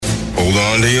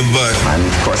onto your butt. I'm,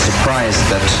 of course, surprised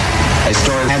that a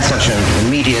story had such an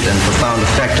immediate and profound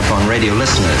effect upon radio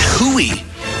listeners. Hooey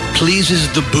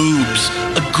pleases the boobs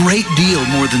a great deal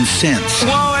more than sense.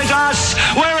 Woe is us!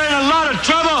 We're in a lot of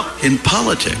trouble! In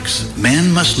politics,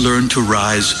 man must learn to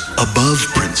rise above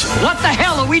principle. What the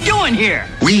hell are we doing here?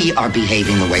 We are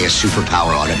behaving the way a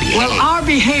superpower ought to behave. Well, our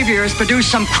behavior has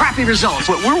produced some crappy results.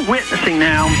 What we're witnessing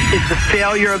now is the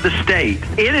failure of the state.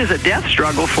 It is a death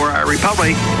struggle for our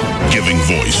republic. Giving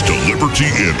voice to liberty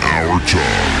in our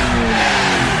time.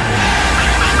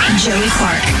 Joey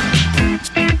Clark.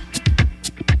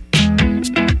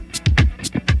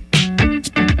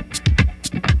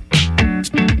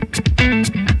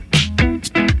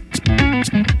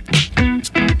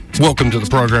 Welcome to the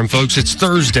program, folks. It's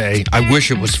Thursday. I wish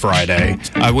it was Friday.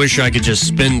 I wish I could just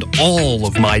spend all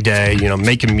of my day,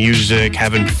 making music,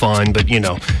 having fun. But, you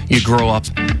grow up,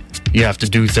 you have to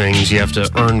do things, you have to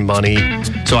earn money.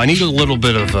 So I need a little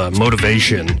bit of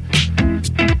motivation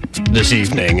this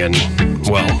evening. And,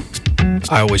 well,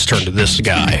 I always turn to this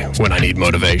guy when I need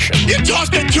motivation. You're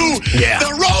talking to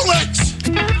the Rolex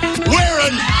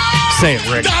wearing... Say it,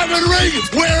 Rick. Diamond ring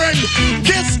wearing,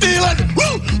 kiss stealing,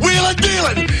 wheeling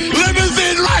dealing,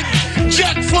 limousine riding,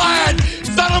 jet flying,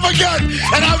 son of a gun,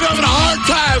 and I'm having a hard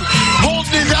time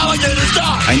holding these alligators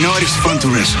down. I know it is fun to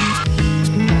wrestle.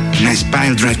 A nice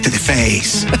pile drive to the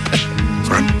face,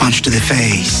 or a punch to the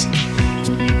face.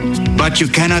 But you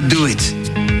cannot do it,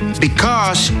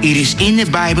 because it is in the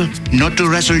Bible not to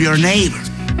wrestle your neighbor.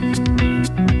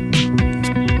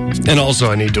 And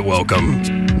also I need to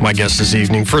welcome my guest this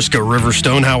evening, Frisco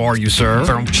Riverstone. How are you, sir?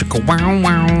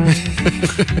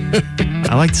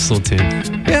 I like this little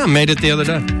tune. Yeah, I made it the other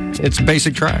day. It's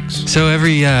basic tracks. So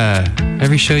every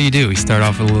show you do, we start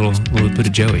off with a little bit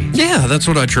of Joey. Yeah, that's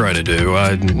what I try to do.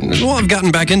 I've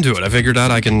gotten back into it. I figured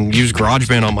out I can use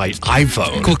GarageBand on my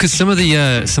iPhone. Cool, because some of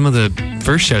the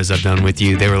first shows I've done with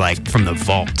you, they were like from the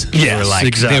vault. Yes,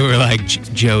 exactly. They were like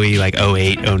Joey, like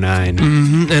 08, 09.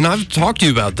 Mm-hmm. And I've talked to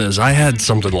you about this. I had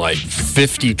something like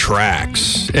 50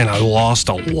 tracks, and I lost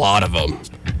a lot of them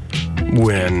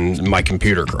when my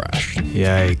computer crashed.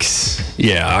 Yikes.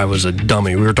 Yeah, I was a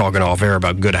dummy. We were talking off air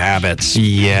about good habits.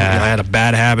 Yeah. And I had a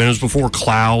bad habit. It was before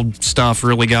cloud stuff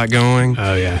really got going.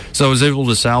 Oh, yeah. So I was able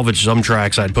to salvage some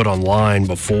tracks I'd put online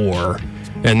before.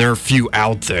 And there are a few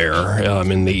out there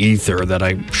in the ether that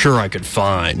I'm sure I could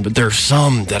find. But there's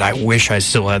some that I wish I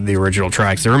still had the original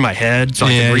tracks. They're in my head, so I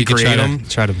can recreate them.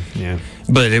 Try to,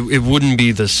 But it wouldn't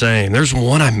be the same. There's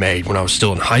one I made when I was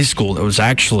still in high school that was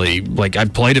actually, I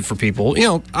played it for people.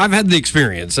 I've had the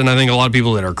experience, and I think a lot of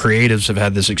people that are creatives have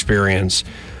had this experience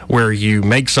where you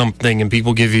make something and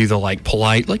people give you the,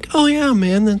 polite, oh, yeah,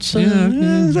 man, that's all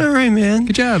right, man.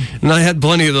 Good job. And I had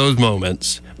plenty of those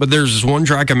moments. But there's this one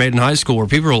track I made in high school where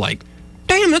people are like,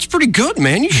 damn, that's pretty good,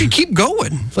 man. You should keep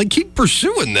going. Keep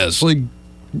pursuing this.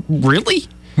 Really?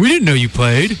 We didn't know you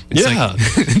played. It's yeah.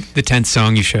 The 10th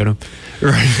song you showed them.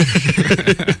 Right.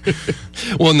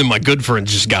 Well, and then my good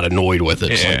friends just got annoyed with it.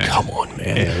 It's come on,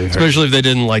 man. Yeah, especially if they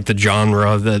didn't like the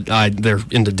genre they're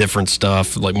into different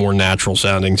stuff, more natural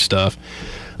sounding stuff.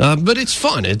 But it's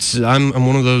fun. I'm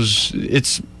one of those.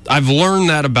 I've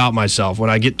learned that about myself. When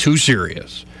I get too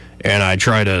serious and I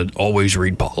try to always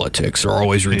read politics or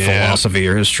always read philosophy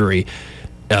or history,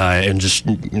 and just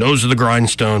nose to the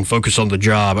grindstone, focus on the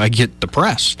job, I get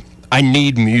depressed. I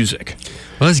need music.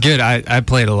 Well, that's good. I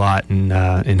played a lot in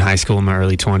high school in my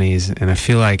early 20s, and I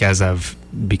feel like as I've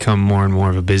become more and more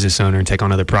of a business owner and take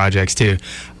on other projects too,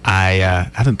 I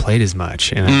haven't played as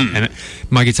much. And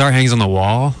my guitar hangs on the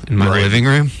wall in my living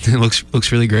room. It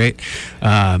looks really great,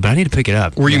 but I need to pick it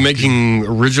up. Were you making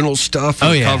original stuff?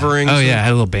 Covering? Oh yeah, I had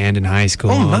a little band in high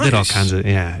school. Oh, nice. I did all kinds of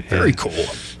Very cool.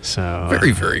 So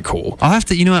very, very cool. I'll have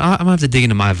to, I'm gonna have to dig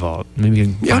into my vault. Maybe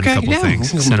find a couple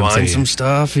things. Find some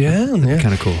stuff. Yeah.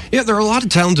 Kind of cool. Yeah, there are a lot of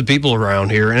talented people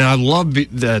around here, and I love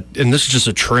that. And this is just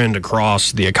a trend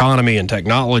across the economy and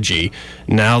technology.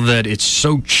 Now that it's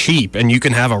so cheap, and you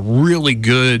can have a really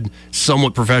good,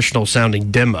 somewhat professional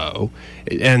sounding demo,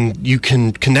 and you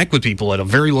can connect with people at a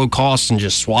very low cost and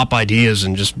just swap ideas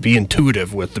and just be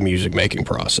intuitive with the music making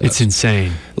process. It's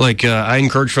insane. I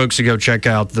encourage folks to go check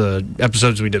out the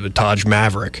episodes we did with Taj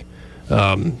Maverick.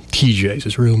 TJ's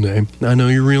his real name. I know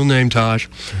your real name, Taj.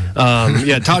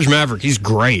 Taj Maverick, he's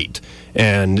great.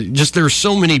 And just there's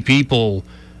so many people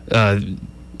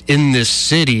in this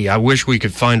city. I wish we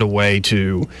could find a way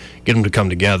to get them to come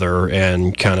together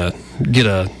and kind of get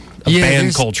a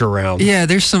band culture around. Yeah,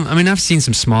 there's some. I've seen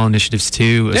some small initiatives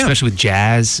too, especially with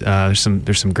jazz. There's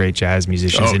some great jazz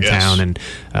musicians in town, and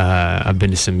I've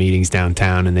been to some meetings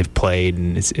downtown, and they've played,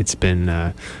 and it's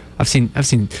been. I've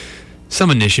seen some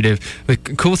initiative. The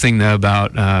cool thing though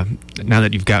about now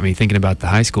that you've got me thinking about the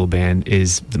high school band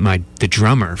is the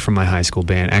drummer from my high school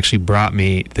band actually brought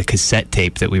me the cassette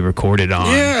tape that we recorded on.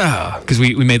 Yeah, because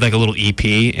we made like a little EP,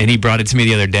 and he brought it to me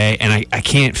the other day, and I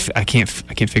can't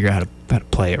figure out how to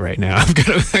play it right now.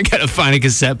 I gotta find a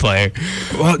cassette player.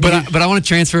 Well, but I want to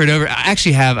transfer it over. I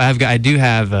do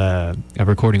have a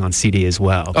recording on CD as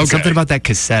well. Okay. Something about that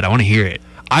cassette. I want to hear it.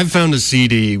 I found a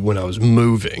CD when I was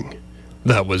moving.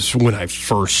 That was when I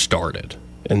first started.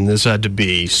 And this had to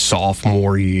be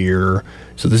sophomore year.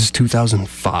 So this is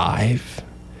 2005.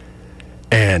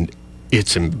 And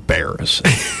it's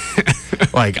embarrassing.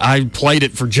 Like, I played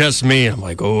it for just me. I'm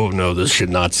like, oh, no, this should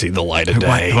not see the light of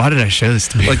day. Why did I show this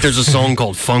to me? Like, there's a song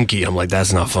called Funky. I'm like,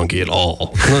 that's not funky at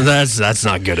all. That's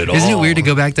not good at all. Isn't it weird to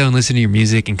go back, though, and listen to your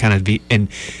music and kind of be...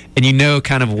 And you know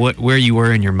kind of where you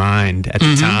were in your mind at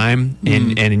the time,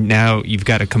 and now you've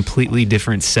got a completely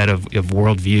different set of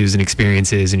worldviews and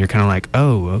experiences, and you're kind of like,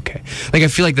 oh, okay. Like, I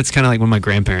feel like that's kind of like when my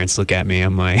grandparents look at me.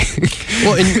 I'm like...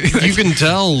 Well, and you can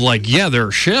tell, like, yeah, there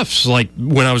are shifts. Like,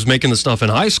 when I was making the stuff in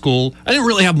high school, I didn't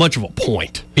really have much of a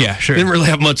point. Yeah, sure. I didn't really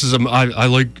have much as I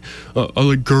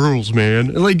like girls,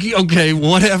 man. Like, okay,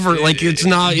 whatever. Like, it's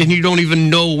not, and you don't even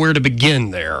know where to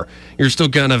begin there. You're still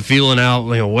kind of feeling out,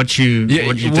 you know, what you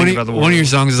think about the world. One of your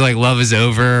songs is like "Love Is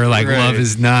Over," or like right. "Love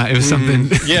Is Not." It was something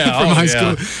from high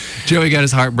school. Joey got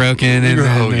his heart broken. And,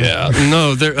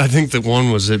 no, I think the one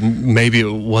was that maybe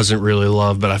it wasn't really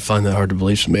love, but I find that hard to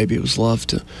believe. So maybe it was love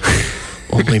to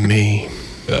only me.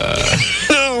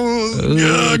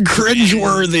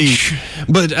 Cringeworthy.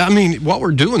 But I mean, while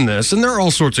we're doing this, and there are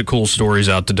all sorts of cool stories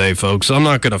out today, folks. I'm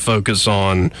not going to focus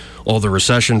on all the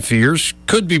recession fears.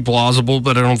 Could be plausible,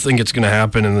 but I don't think it's going to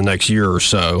happen in the next year or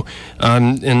so.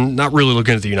 And not really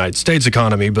looking at the United States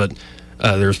economy, but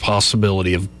there's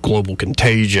possibility of global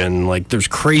contagion. Like, there's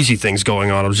crazy things going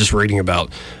on. I was just reading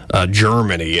about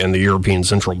Germany and the European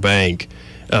Central Bank.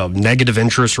 Negative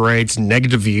interest rates,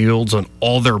 negative yields on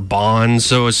all their bonds.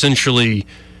 So essentially,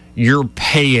 you're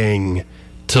paying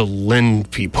to lend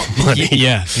people money.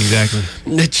 Yeah, exactly.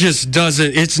 It just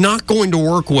doesn't. It's not going to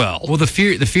work well. Well, the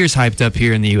fear's hyped up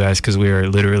here in the U.S. because we are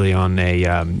literally on a,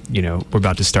 we're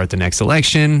about to start the next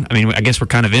election. I mean, I guess we're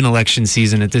kind of in election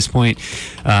season at this point,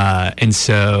 and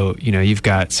so you've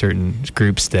got certain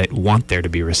groups that want there to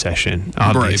be recession,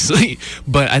 obviously. Right.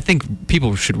 But I think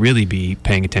people should really be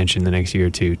paying attention the next year or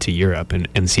two to Europe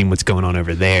and seeing what's going on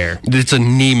over there. It's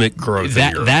anemic growth.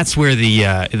 That's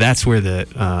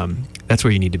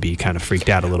where you need to be kind of freaked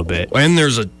out a little bit. And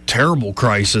there's a terrible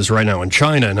crisis right now in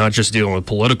China, not just dealing with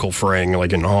political fraying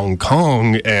like in Hong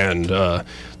Kong, and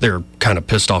they're kind of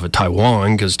pissed off at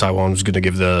Taiwan because Taiwan was going to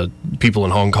give the people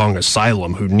in Hong Kong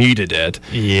asylum who needed it,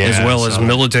 as well as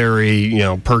military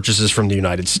purchases from the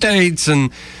United States.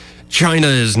 And China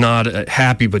is not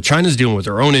happy, but China's dealing with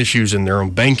their own issues in their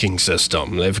own banking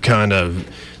system.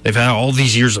 They've had all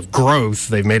these years of growth.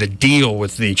 They've made a deal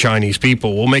with the Chinese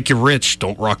people. We'll make you rich.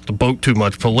 Don't rock the boat too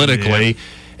much politically. Yeah.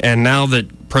 And now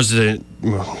that President,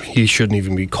 he shouldn't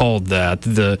even be called that,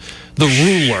 the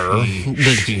ruler,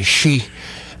 Xi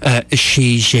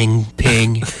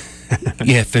Jinping,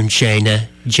 from China,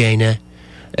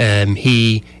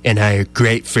 he and I are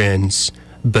great friends,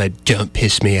 but don't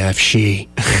piss me off, Xi.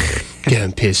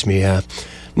 Don't piss me off.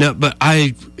 No, but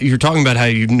you're talking about how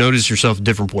you notice yourself at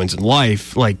different points in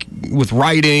life, like with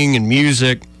writing and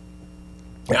music.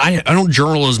 I don't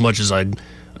journal as much as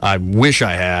I wish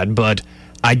I had, but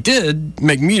I did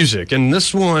make music. And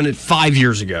this one, 5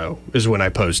 years ago, is when I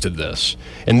posted this.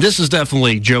 And this is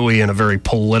definitely Joey in a very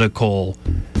political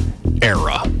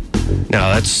era.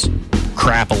 Now, that's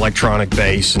crap electronic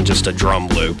bass and just a drum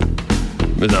loop.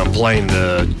 But I'm playing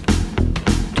the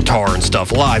guitar and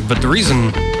stuff live, but the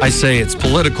reason I say it's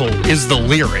political is the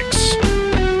lyrics,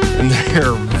 and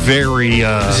they're very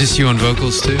Is this you on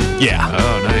vocals too? Yeah.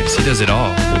 Oh, nice. He does it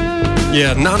all.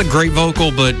 Yeah, not a great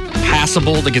vocal, but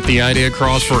passable to get the idea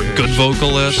across for a good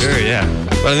vocalist. Sure, yeah.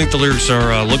 But I think the lyrics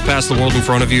are look past the world in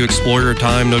front of you, explore your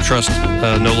time, no trust,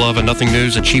 no love, and nothing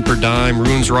news, a cheaper dime,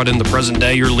 ruins rot in the present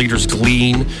day, your leaders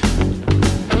glean.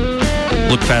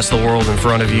 Look past the world in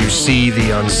front of you, see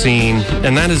the unseen.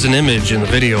 And that is an image in the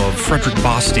video of Frederick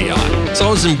Bastiat. So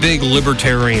I was in big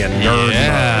libertarian nerd.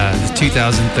 Yeah,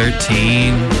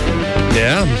 2013.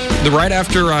 Yeah, right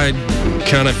after I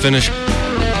kind of finished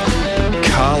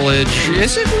college.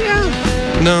 Is it? Yeah.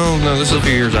 No, this is a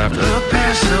few years after. Look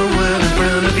past the world in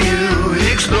front of you,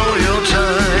 explore your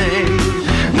time.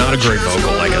 Not a great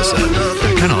vocal, like I said.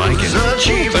 I kind of like it.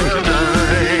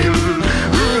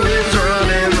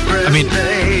 I mean,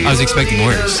 I was expecting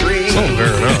worse. So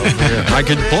fair enough. Yeah. I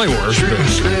could play worse,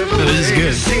 but this is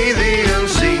good.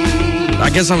 I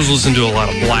guess I was listening to a lot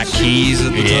of Black Keys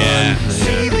at the time.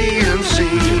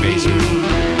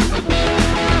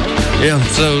 Yeah,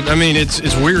 so, I mean,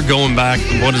 it's weird going back,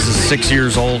 what is this, 6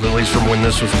 years old, at least from when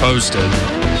this was posted.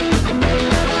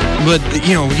 But,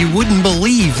 you know, you wouldn't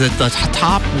believe that the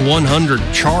top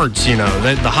 100 charts, you know,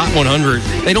 that the Hot 100,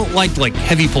 they don't like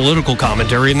heavy political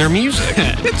commentary in their music.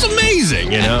 It's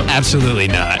amazing, you know? Absolutely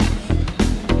not.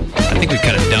 I think we've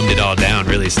kind of dumbed it all down,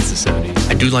 really, since the 70s.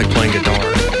 I do like playing guitar.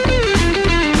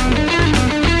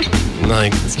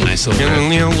 Like, it's a nice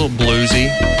little, you know, a little bluesy.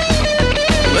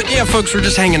 But yeah, folks, we're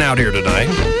just hanging out here tonight.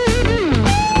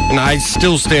 And I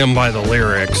still stand by the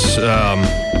lyrics.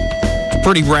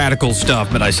 Pretty radical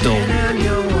stuff, but I still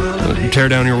tear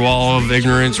down your wall of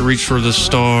ignorance, reach for the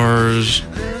stars.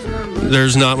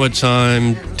 There's not much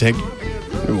time. Take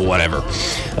whatever.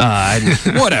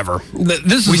 Whatever.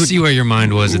 We see where your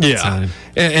mind was at the time.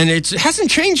 And it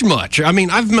hasn't changed much. I mean,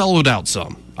 I've mellowed out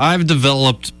some. I've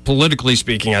developed, politically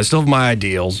speaking, I still have my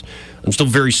ideals. I'm still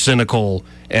very cynical,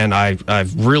 and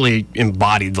I've really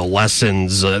embodied the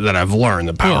lessons that I've learned.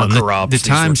 The power corrupts. The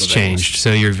times changed,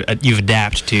 so you've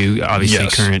adapted to, obviously,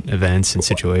 current events and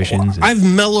situations. I've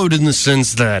mellowed in the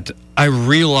sense that I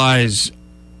realize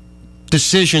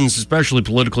decisions, especially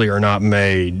politically, are not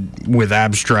made with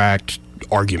abstract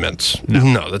arguments.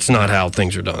 No, that's not how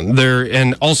things are done.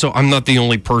 And also, I'm not the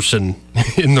only person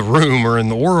in the room or in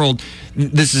the world.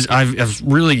 I've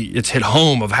really, it's hit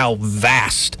home of how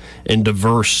vast and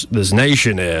diverse this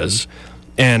nation is.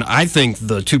 And I think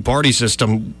the two-party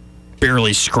system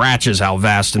barely scratches how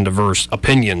vast and diverse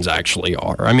opinions actually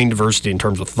are. I mean, diversity in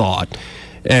terms of thought.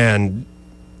 And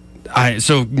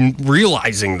so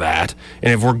realizing that,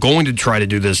 and if we're going to try to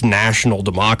do this national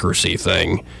democracy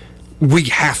thing, we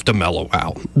have to mellow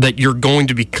out. That you're going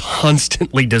to be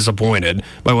constantly disappointed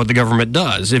by what the government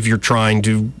does if you're trying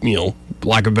to, you know,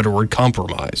 lack of a better word,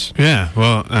 compromise. Yeah,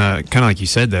 well, kind of like you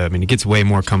said, though. I mean, it gets way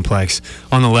more complex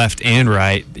on the left and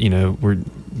right. You know,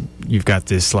 you've got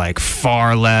this like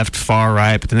far left, far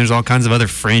right, but then there's all kinds of other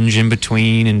fringe in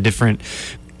between and different,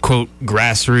 quote,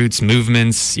 grassroots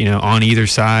movements, you know, on either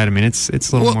side. I mean, it's a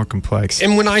little more complex.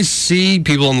 And when I see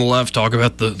people on the left talk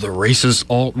about the racist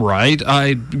alt-right,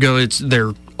 I go,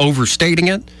 they're overstating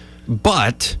it.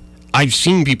 But I've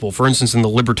seen people, for instance, in the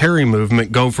libertarian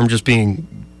movement, go from just being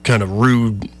kind of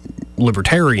rude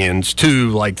libertarians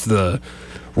to like the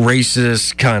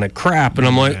racist kind of crap. And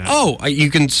I'm like,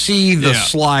 you can see the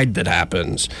slide that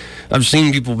happens. I've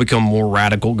seen people become more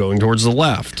radical going towards the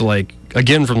left, like,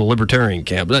 again, from the libertarian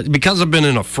camp. Because I've been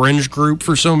in a fringe group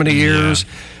for so many years,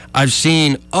 I've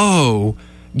seen, you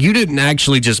didn't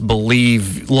actually just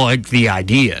believe like the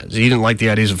ideas. You didn't like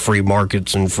the ideas of free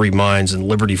markets and free minds and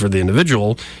liberty for the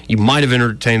individual. You might have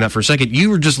entertained that for a second. You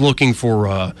were just looking for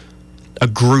a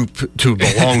group to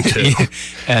belong to.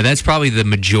 That's probably the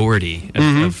majority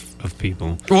of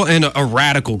people. Well, and a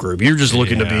radical group. You're just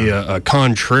looking to be a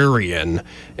contrarian.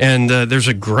 And there's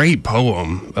a great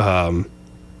poem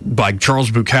by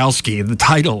Charles Bukowski. The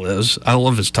title is, I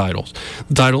love his titles.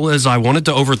 The title is, I wanted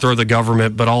to overthrow the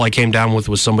government, but all I came down with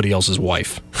was somebody else's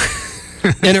wife.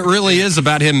 And it really is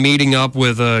about him meeting up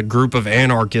with a group of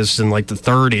anarchists in like the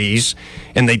 30s,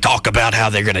 and they talk about how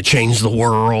they're going to change the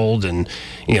world and,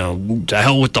 you know, to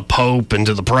hell with the Pope and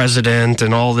to the president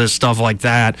and all this stuff like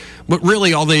that. But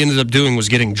really all they ended up doing was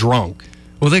getting drunk.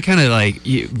 Well, they kind of like,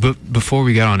 before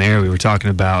we got on air, we were talking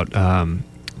about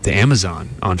the Amazon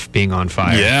being on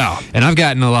fire. Yeah. And I've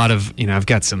gotten a lot of, you know, I've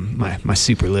got some, my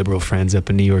super liberal friends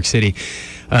up in New York City.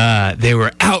 They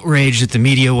were outraged that the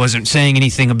media wasn't saying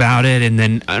anything about it. And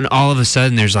then all of a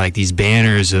sudden there's like these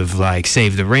banners of like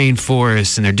save the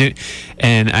rainforest, and they're doing,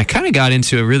 and I kind of got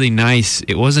into a really nice,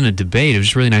 it wasn't a debate, it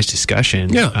was a really nice discussion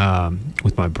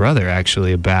with my brother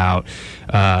actually about,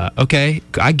 okay,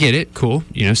 I get it. Cool.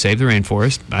 You know, save the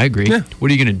rainforest. I agree. Yeah.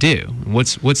 What are you going to do?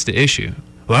 What's the issue?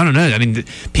 Well, I don't know. I mean,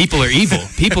 people are evil.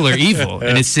 People are evil.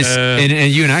 And it's just, and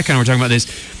you and I kind of were talking about this,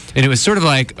 and it was sort of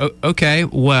like, okay,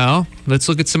 well, let's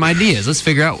look at some ideas. Let's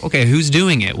figure out, okay, who's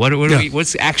doing it?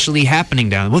 What's actually happening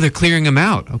down there? Well, they're clearing them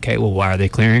out. Okay, well, why are they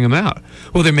clearing them out?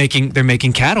 Well, they're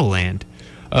making cattle land.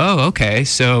 Oh, okay,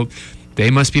 so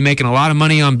they must be making a lot of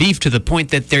money on beef to the point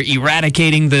that they're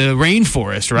eradicating the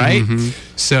rainforest, right? Mm-hmm.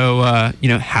 So, you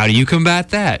know, how do you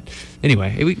combat that?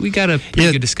 Anyway, we got a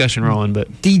pretty good discussion rolling,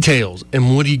 but details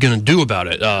and what are you going to do about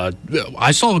it? I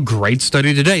saw a great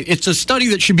study today. It's a study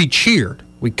that should be cheered.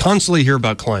 We constantly hear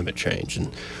about climate change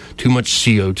and too much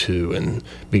CO2 and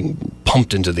being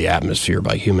pumped into the atmosphere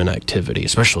by human activity,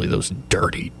 especially those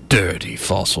dirty, dirty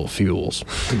fossil fuels.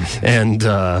 And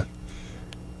a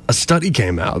study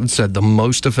came out that said the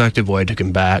most effective way to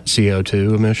combat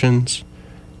CO2 emissions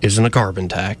isn't a carbon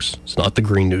tax. It's not the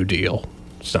Green New Deal.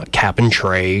 It's not cap and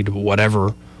trade,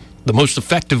 whatever. The most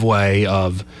effective way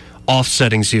of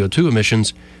offsetting CO2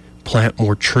 emissions, plant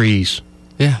more trees.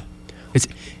 Yeah.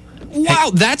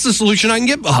 Wow, that's a solution I can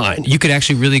get behind. You could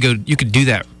actually you could do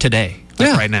that today,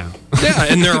 right now. Yeah,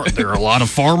 and there are a lot of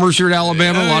farmers here in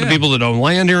Alabama, a lot of people that own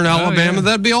land here in Alabama.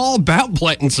 That'd be all about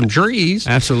planting some trees.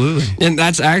 Absolutely. And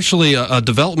that's actually a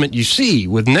development you see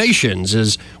with nations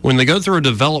is when they go through a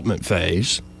development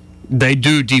phase, they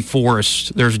do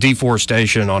deforest. There's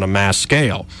deforestation on a mass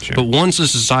scale. Sure. But once a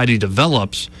society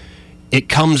develops, it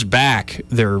comes back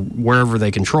there wherever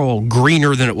they control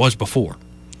greener than it was before.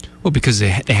 Well, because they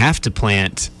have to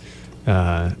plant,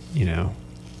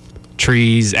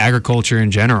 trees, agriculture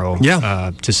in general,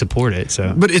 to support it.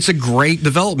 So, but it's a great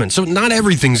development. So not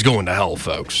everything's going to hell,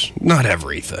 folks. Not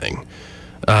everything.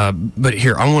 But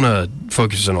here, I want to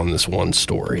focus in on this one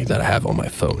story that I have on my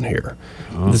phone here.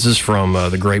 Oh. This is from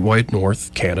the Great White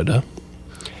North, Canada.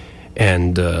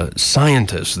 And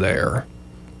scientists there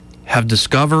have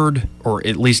discovered, or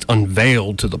at least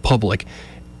unveiled to the public,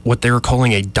 what they were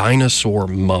calling a dinosaur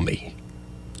mummy.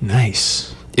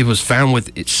 Nice. It was found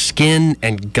with its skin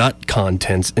and gut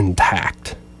contents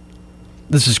intact.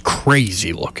 This is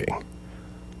crazy looking.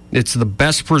 It's the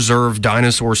best preserved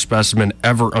dinosaur specimen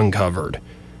ever uncovered.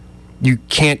 You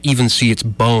can't even see its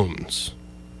bones.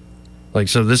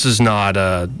 So this is not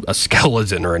a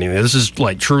skeleton or anything. This is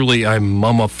truly a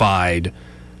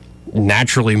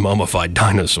naturally mummified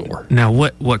dinosaur. Now,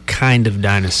 what kind of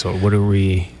dinosaur?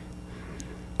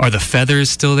 Are the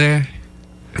feathers still there?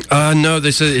 No,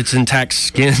 they said it's intact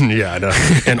skin,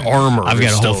 and armor. I've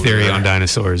got a whole theory on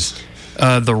dinosaurs.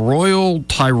 The Royal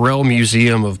Tyrrell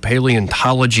Museum of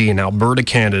Paleontology in Alberta,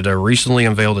 Canada, recently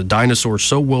unveiled a dinosaur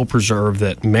so well preserved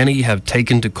that many have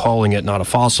taken to calling it not a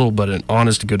fossil, but an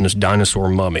honest-to-goodness dinosaur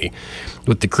mummy.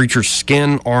 With the creature's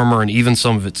skin, armor, and even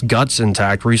some of its guts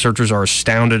intact, researchers are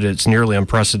astounded at its nearly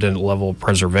unprecedented level of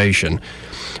preservation.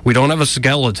 We don't have a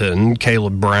skeleton,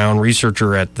 Caleb Brown,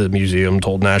 researcher at the museum,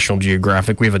 told National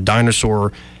Geographic. We have a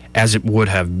dinosaur as it would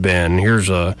have been. Here's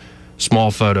a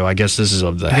small photo. I guess this is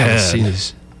of the head. See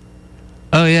this.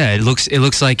 Oh yeah, it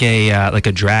looks like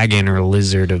a dragon or a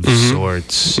lizard of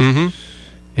sorts. Mm-hmm.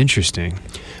 Interesting.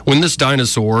 When this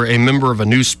dinosaur, a member of a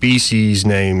new species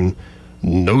named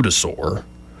Nodosaur,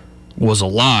 was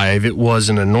alive, it was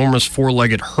an enormous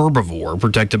four-legged herbivore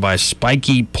protected by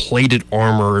spiky plated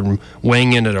armor and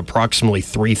weighing in at approximately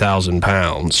 3,000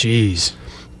 pounds. Jeez.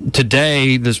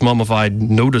 Today, this mummified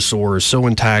Nodosaur is so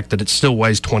intact that it still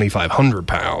weighs 2,500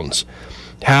 pounds.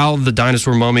 How the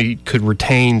dinosaur mummy could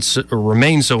remain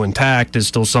so intact is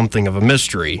still something of a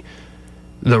mystery.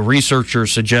 The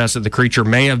researchers suggest that the creature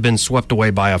may have been swept away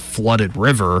by a flooded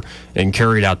river and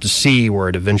carried out to sea, where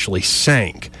it eventually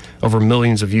sank. Over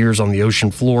millions of years on the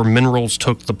ocean floor, minerals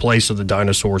took the place of the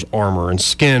dinosaur's armor and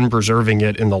skin, preserving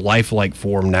it in the lifelike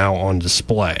form now on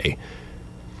display.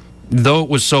 Though it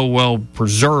was so well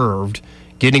preserved,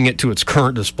 getting it to its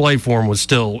current display form was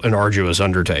still an arduous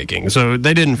undertaking. So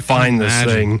they didn't find this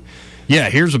thing. Yeah,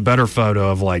 here's a better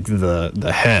photo of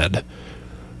the head.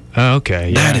 Oh, okay.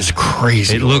 Yeah. That is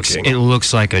crazy. It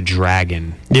looks like a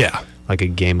dragon. Yeah. Like a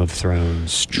Game of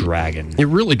Thrones dragon. It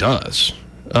really does.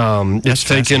 It's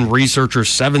taken researchers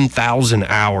 7,000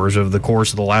 hours over the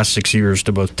course of the last 6 years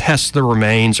to both test the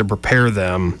remains and prepare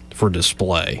them for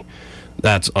display.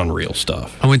 That's unreal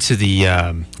stuff. I went to the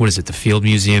the Field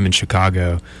Museum in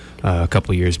Chicago a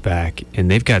couple of years back, and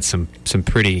they've got some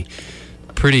pretty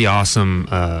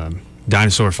awesome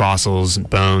dinosaur fossils and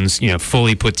bones,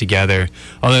 fully put together.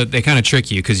 Although they kind of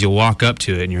trick you because you'll walk up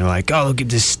to it and you're like, oh, look at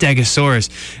this Stegosaurus,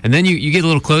 and then you get a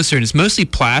little closer and it's mostly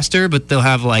plaster, but they'll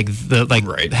have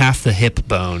half the hip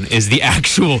bone is the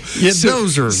actual. Yeah,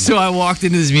 those are. So I walked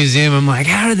into this museum. I'm like,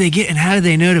 how do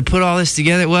they know to put all this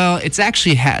together? Well, it's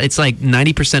actually it's like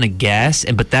 90% a guess,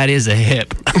 but that is a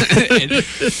hip.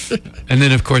 and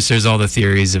then of course there's all the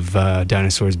theories of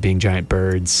dinosaurs being giant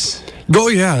birds. Oh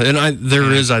yeah, and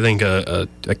there is, I think, a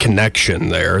connection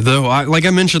there. Though, like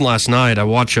I mentioned last night, I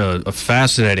watched a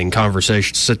fascinating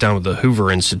conversation, sit down with the Hoover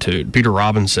Institute, Peter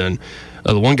Robinson.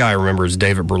 The one guy I remember is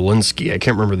David Berlinski. I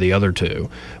can't remember the other two.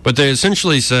 But they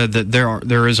essentially said that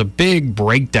there is a big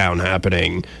breakdown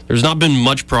happening. There's not been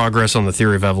much progress on the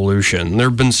theory of evolution. There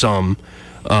have been some,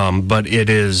 but it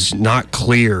is not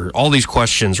clear. All these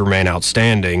questions remain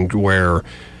outstanding where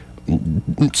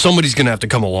somebody's going to have to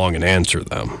come along and answer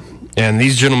them. And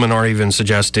these gentlemen aren't even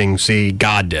suggesting, see,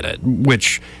 God did it,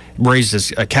 which, raised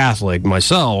as a Catholic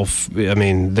myself, I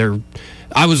mean,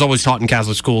 I was always taught in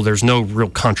Catholic school there's no real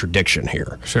contradiction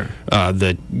here. Sure.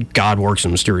 That God works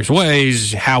in mysterious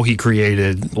ways, how he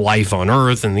created life on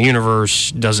earth and the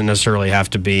universe doesn't necessarily have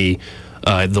to be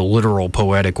the literal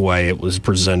poetic way it was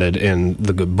presented in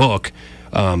the good book.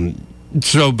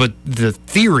 But the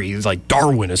theory, like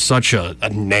Darwin, is such a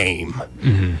name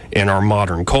in our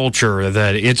modern culture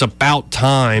that it's about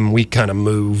time we kind of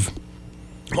move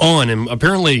on. And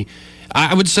apparently,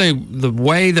 I would say the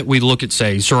way that we look at,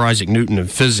 say, Sir Isaac Newton in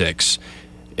physics,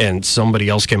 and somebody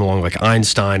else came along like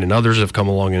Einstein, and others have come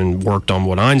along and worked on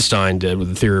what Einstein did with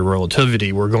the theory of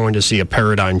relativity, we're going to see a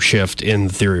paradigm shift in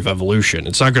the theory of evolution.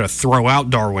 It's not going to throw out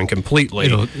Darwin completely,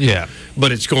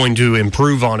 but it's going to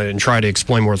improve on it and try to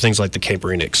explain more things like the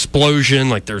Cambrian explosion.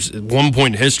 Like there's one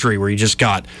point in history where you just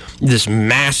got this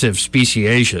massive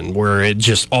speciation where it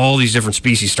just all these different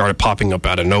species started popping up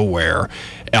out of nowhere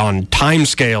on time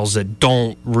scales that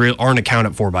aren't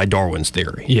accounted for by Darwin's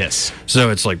theory. Yes. So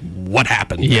it's like, what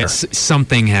happened there? Yes,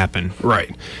 something happened.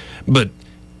 Right. But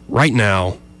right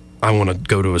now, I want to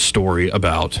go to a story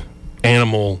about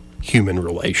animal-human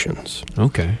relations.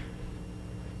 Okay.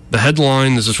 The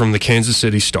headline, this is from the Kansas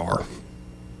City Star,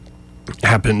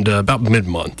 happened about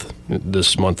mid-month,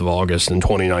 this month of August in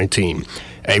 2019.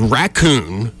 A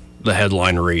raccoon, the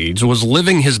headline reads, was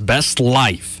living his best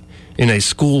life in a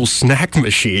school snack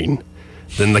machine.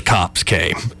 Then the cops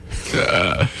came.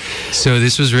 So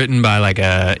this was written by like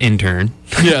a intern.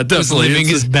 Yeah, definitely. Living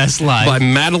his best life. By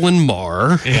Madeline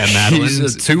Marr. Yeah, Madeline. She's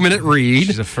a 2-minute read.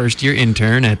 She's a first-year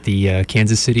intern at the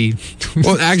Kansas City.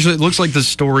 Well, actually, it looks like the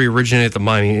story originated at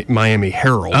the Miami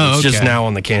Herald. It's just now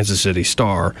on the Kansas City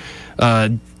Star.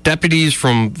 Deputies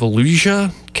from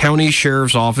Volusia County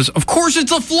Sheriff's Office. Of course,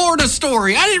 it's a Florida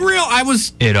story. I didn't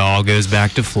realize It all goes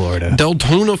back to Florida.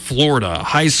 Deltona, Florida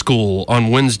High School on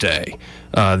Wednesday.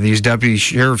 These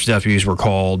sheriff's deputies were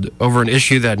called over an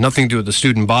issue that had nothing to do with the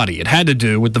student body. It had to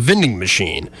do with the vending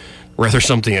machine. Rather,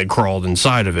 something had crawled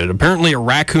inside of it. Apparently, a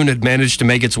raccoon had managed to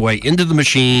make its way into the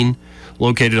machine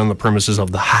located on the premises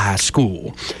of the high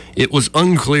school. It was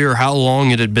unclear how long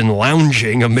it had been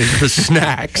lounging amid the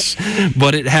snacks,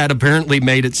 but it had apparently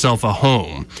made itself a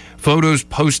home. Photos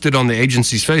posted on the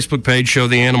agency's Facebook page show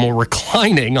the animal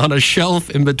reclining on a shelf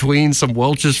in between some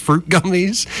Welch's fruit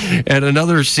gummies, and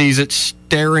another sees it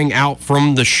staring out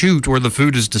from the chute where the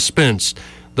food is dispensed.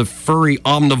 The furry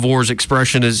omnivore's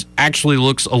expression actually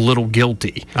looks a little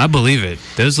guilty. I believe it.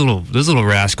 Those little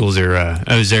rascals are.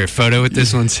 Is there a photo with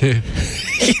this one too?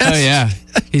 Yes. Oh yeah.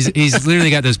 He's literally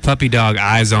got those puppy dog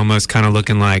eyes, almost kind of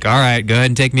looking like, all right, go ahead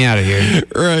and take me out of here.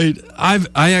 Right.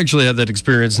 I actually had that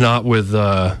experience not with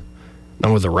a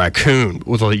raccoon,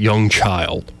 with a young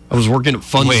child. I was working at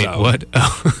Fun Wait, Zone. what?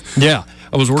 Oh. Yeah.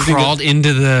 I was working. Crawled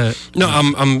into the. No,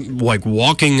 I'm like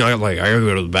walking. I gotta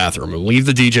go to the bathroom. I leave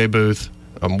the DJ booth.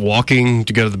 I'm walking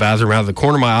to go to the bathroom out of the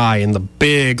corner of my eye in the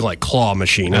big, like, claw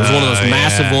machine. It was one of those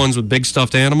massive ones with big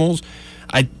stuffed animals.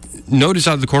 I noticed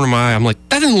out of the corner of my eye, I'm like,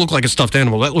 that didn't look like a stuffed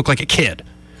animal. That looked like a kid.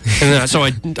 And then, so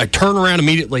I turn around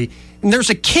immediately, and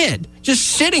there's a kid just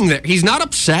sitting there. He's not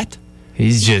upset.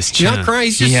 He's just not crying.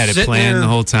 He's just he had it planned there the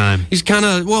whole time. He's kind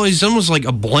of, he's almost like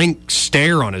a blank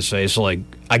stare on his face. Like,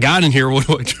 I got in here. What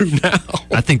do I do now?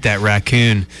 I think that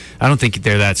raccoon, I don't think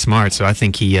they're that smart, so I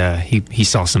think he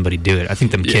saw somebody do it. I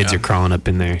think them kids are crawling up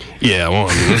in there. Yeah, well,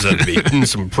 I mean, those have to be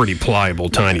some pretty pliable,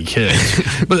 tiny kids.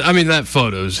 But, I mean, that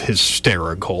photo's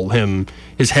hysterical.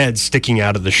 His head sticking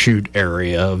out of the chute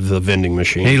area of the vending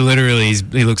machine. He literally,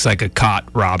 he looks like a caught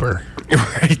robber.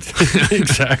 Right,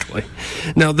 exactly.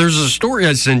 Now, there's a story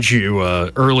I sent you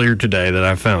earlier today that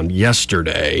I found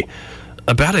yesterday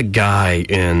about a guy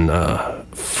in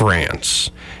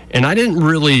France. And I didn't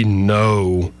really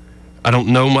know, I don't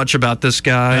know much about this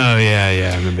guy. Oh,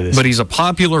 yeah, I remember this. But he's a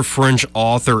popular French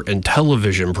author and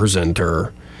television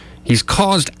presenter. He's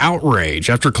caused outrage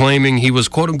after claiming he was,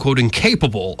 quote-unquote,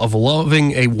 incapable of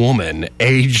loving a woman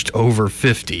aged over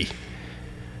 50.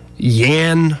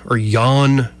 Jan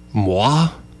Moi,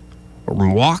 or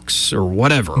Moix, or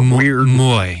whatever. Weird.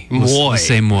 Moy. Let's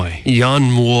say Moy.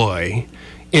 Jan Moy,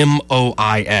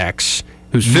 Moix,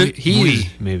 who's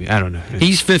maybe, I don't know.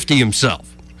 He's 50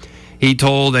 himself. He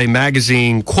told a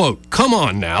magazine, quote, "Come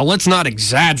on now, let's not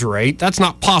exaggerate. That's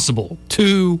not possible.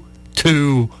 Too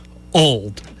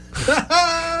old."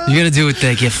 You gotta do it with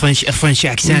like a French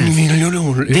accent.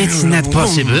 That's not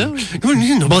possible.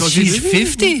 But she's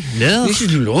 50. No.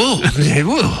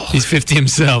 He's 50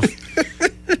 himself.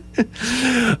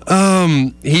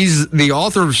 He's the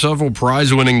author of several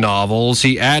prize-winning novels.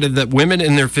 He added that women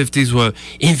in their 50s were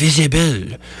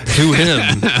invisible to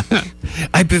him.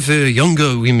 I prefer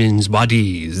younger women's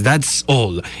bodies. That's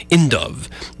all. End of.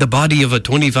 The body of a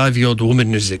 25-year-old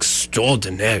woman is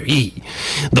extraordinary.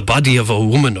 The body of a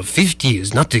woman of 50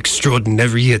 is not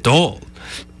extraordinary at all.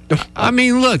 I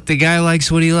mean, look, the guy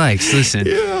likes what he likes. Listen,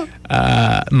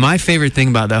 my favorite thing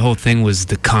about that whole thing was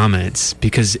the comments,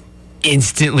 because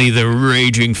instantly the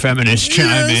raging feminists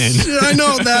chime in. I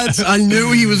know, I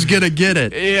knew he was going to get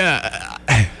it. Yeah.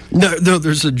 No,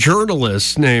 there's a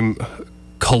journalist named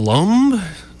Columb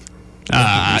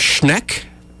Schneck.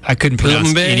 I couldn't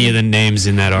pronounce any of the names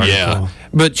in that article. Yeah,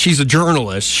 but she's a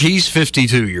journalist. She's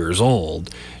 52 years old.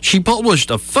 She published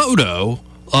a photo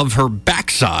of her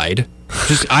backside.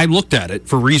 I looked at it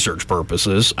for research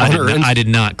purposes. I did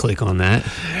not click on that.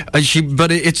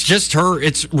 But it's just her.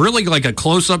 It's really like a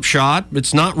close-up shot.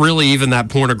 It's not really even that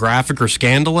pornographic or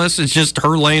scandalous. It's just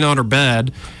her laying on her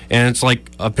bed, and it's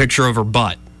like a picture of her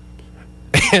butt.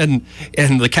 And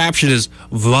the caption is,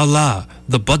 "Voila,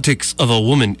 the buttocks of a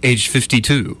woman aged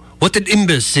 52. What an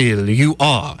imbecile you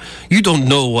are. You don't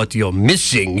know what you're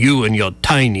missing, you and your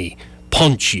tiny,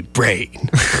 punchy brain."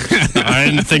 I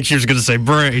didn't think she was going to say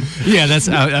brain. Yeah, that's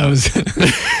I was.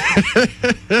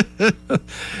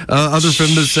 Other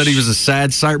feminists said he was a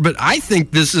sad sight, but I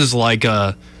think this is like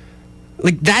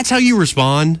that's how you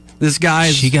respond. This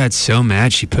guy. She got so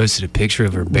mad she posted a picture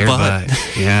of her bare butt.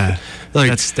 Yeah. Like,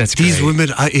 that's these great.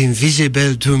 women are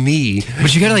invisible to me.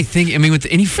 But you gotta think. I mean, with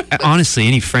any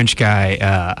French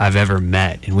guy I've ever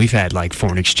met, and we've had like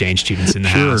foreign exchange students in the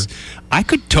house, I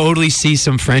could totally see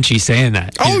some Frenchie saying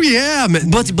that. Oh yeah,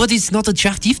 man. But it's not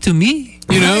attractive to me.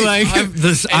 You know, like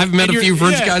I've met a few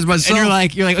French guys myself. And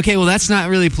you're like, okay, well, that's not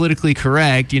really politically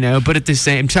correct, you know. But at the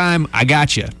same time, I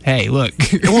got you. Hey, look.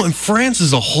 Well, and France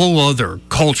is a whole other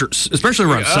culture, especially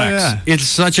around sex. Yeah. It's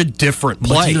such a different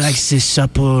place. But he likes this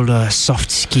supple,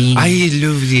 soft skin. I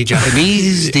love the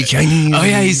Japanese, the Chinese. Oh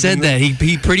yeah, he said that.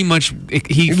 He pretty much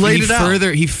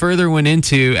he further went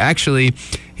into, actually,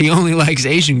 he only likes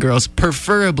Asian girls,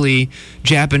 preferably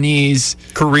Japanese,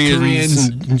 Koreans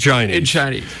and Chinese.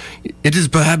 It is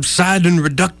perhaps sad and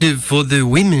reductive for the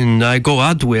women I go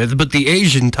out with, but the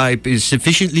Asian type is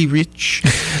sufficiently rich,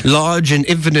 large, and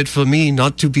infinite for me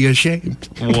not to be ashamed.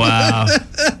 Wow.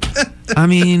 I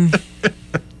mean,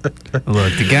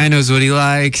 look, the guy knows what he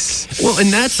likes. Well,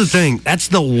 and that's the thing. That's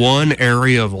the one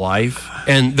area of life.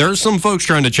 And there's some folks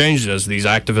trying to change this, these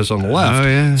activists on the left. Oh,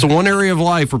 yeah. It's one area of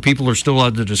life where people are still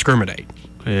allowed to discriminate.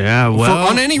 Yeah, well,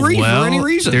 for any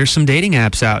reason. There's some dating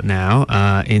apps out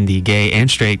now in the gay and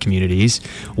straight communities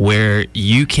where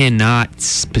you cannot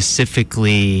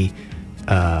specifically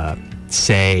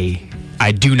say,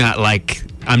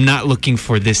 I'm not looking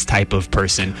for this type of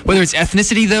person. Whether it's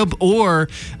ethnicity, though, or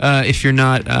if you're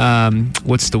not,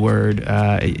 what's the word,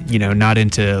 not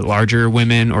into larger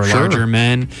women or larger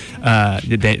men,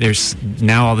 there's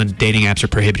now all the dating apps are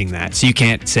prohibiting that. So you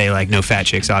can't say, like, no fat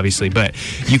chicks, obviously, but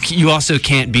you also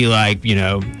can't be like,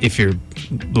 if you're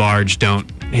large, don't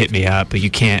hit me up, but you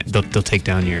can't, they'll take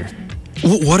down your...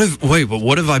 What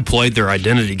if I played their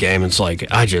identity game? It's like,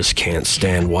 I just can't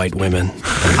stand white women.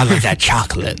 I like that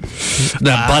chocolate,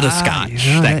 that butterscotch,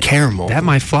 that caramel. That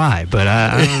might fly, but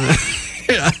I don't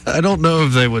know. I don't know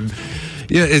if they would.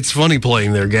 Yeah, it's funny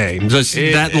playing their game. Just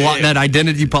that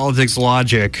identity politics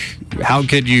logic. How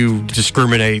could you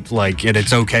discriminate, and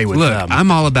it's okay with them? Look,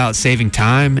 I'm all about saving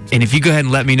time, and if you go ahead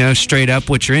and let me know straight up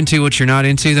what you're into, what you're not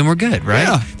into, then we're good, right?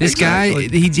 Yeah, this guy,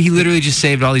 he literally just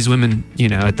saved all these women,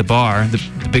 at the bar,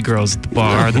 the big girls at the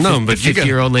bar, the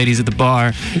 50-year-old ladies at the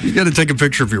bar. You got to take a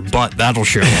picture of your butt. That'll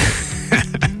show.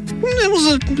 It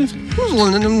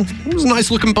was a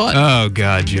nice looking butt. Oh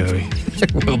God, Joey.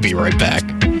 We'll be right back.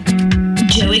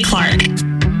 Joey Clark.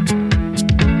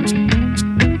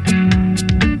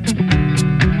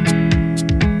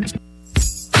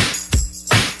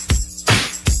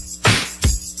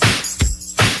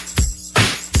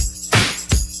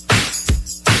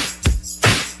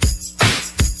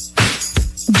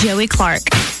 Joey Clark.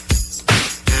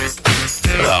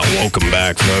 Welcome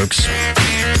back, folks.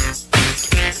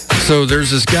 So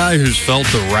there's this guy who's felt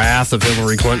the wrath of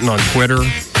Hillary Clinton on Twitter,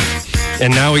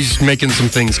 and now he's making some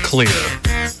things clear.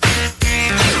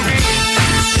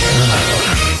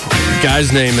 The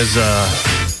guy's name is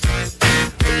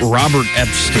Robert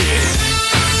Epstein.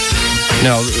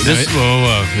 Now,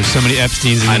 whoa. There's so many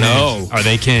Epsteins in the know. Are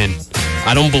they kin?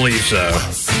 I don't believe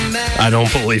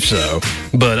so.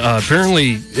 But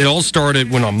apparently, it all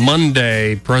started when on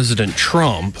Monday, President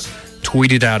Trump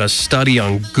tweeted out a study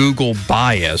on Google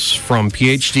bias from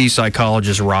PhD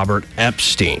psychologist Robert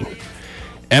Epstein.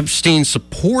 Epstein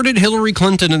supported Hillary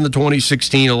Clinton in the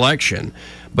 2016 election,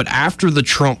 but after the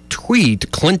Trump tweet,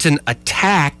 Clinton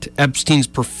attacked Epstein's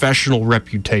professional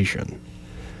reputation.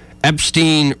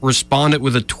 Epstein responded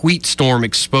with a tweet storm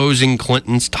exposing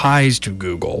Clinton's ties to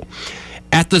Google.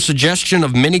 At the suggestion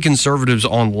of many conservatives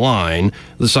online,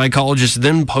 the psychologist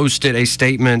then posted a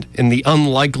statement in the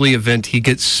unlikely event he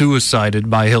gets suicided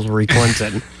by Hillary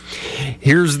Clinton.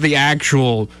 Here's the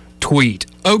actual tweet.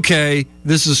 Okay,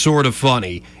 this is sort of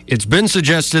funny. It's been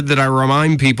suggested that I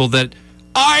remind people that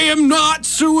I am not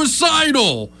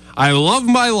suicidal. I love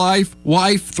my life,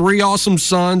 wife, 3 awesome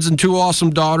sons, and 2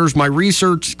 awesome daughters, my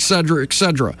research, etc.,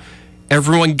 etc.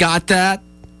 Everyone got that?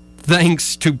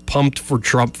 Thanks to Pumped for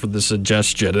Trump for the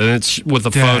suggestion. And it's with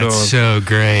a photo of... That's so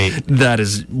great. That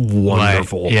is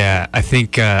wonderful. Like, yeah, I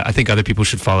think other people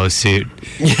should follow suit.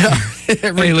 Yeah.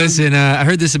 Hey, listen, I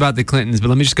heard this about the Clintons, but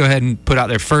let me just go ahead and put out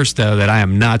there first, though, that I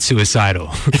am not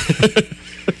suicidal.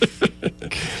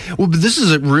 Well, but this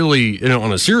is really,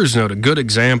 on a serious note, a good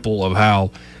example of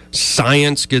how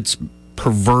science gets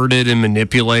perverted and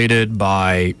manipulated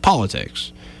by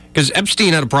politics. Because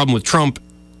Epstein had a problem with Trump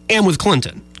and with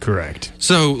Clinton. Correct.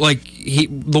 So,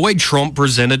 the way Trump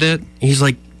presented it, he's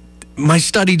like, my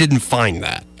study didn't find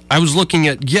that. I was looking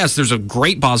at, yes, there's a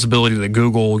great possibility that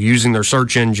Google, using their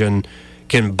search engine,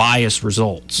 can bias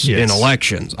results in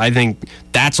elections. I think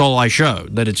that's all I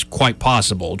showed, that it's quite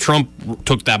possible. Trump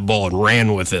took that ball and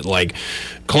ran with it, like,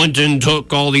 Clinton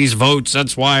took all these votes,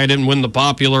 that's why I didn't win the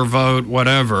popular vote,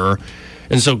 whatever.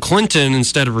 And so Clinton,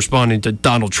 instead of responding to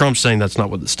Donald Trump saying that's not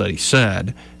what the study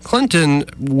said, Clinton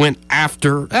went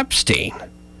after Epstein.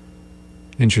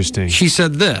 Interesting. She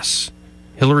said this,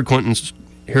 Hillary Rodham's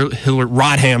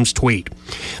tweet.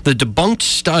 The debunked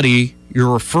study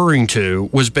you're referring to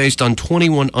was based on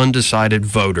 21 undecided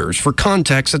voters. For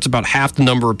context, that's about half the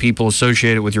number of people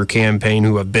associated with your campaign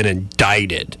who have been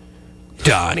indicted.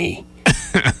 Donnie.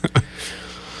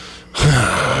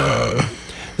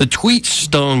 The tweet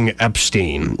stung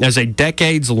Epstein. As a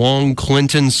decades-long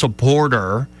Clinton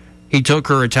supporter, he took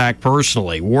her attack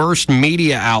personally. Worst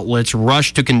media outlets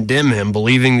rushed to condemn him,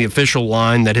 believing the official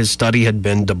line that his study had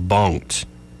been debunked.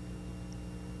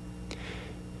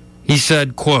 He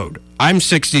said, quote, I'm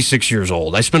 66 years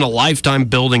old. I spent a lifetime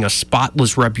building a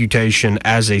spotless reputation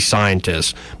as a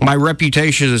scientist. My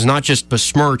reputation is not just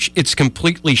besmirched, it's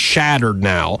completely shattered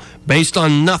now, based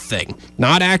on nothing,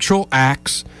 not actual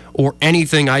acts or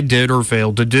anything I did or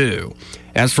failed to do.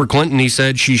 As for Clinton, he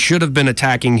said she should have been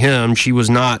attacking him. She was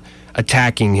not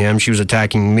attacking him. She was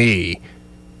attacking me.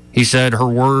 He said her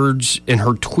words in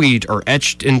her tweet are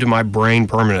etched into my brain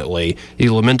permanently. He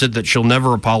lamented that she'll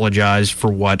never apologize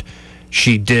for what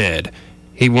she did.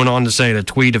 He went on to say in a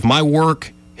tweet, if my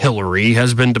work, Hillary,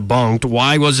 has been debunked,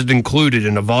 why was it included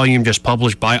in a volume just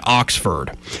published by Oxford?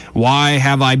 Why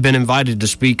have I been invited to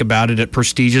speak about it at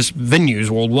prestigious venues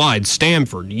worldwide?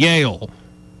 Stanford, Yale,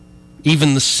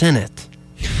 even the Senate.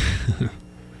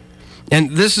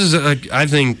 And this is, I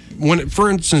think, for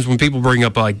instance, when people bring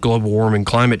up like global warming,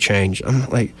 climate change, I'm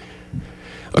like,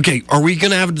 okay, are we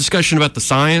going to have a discussion about the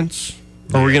science?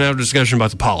 Or are we going to have a discussion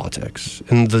about the politics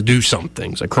and the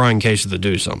do-somethings, a crying case of the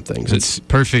do-somethings? It's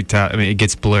perfect. It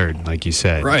gets blurred, like you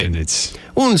said. Right. And it's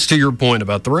to your point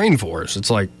about the rainforest. It's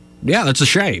like, yeah, that's a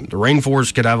shame. The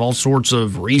rainforest could have all sorts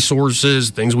of resources,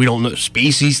 things we don't know,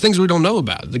 species, things we don't know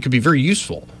about that could be very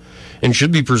useful and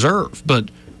should be preserved. But,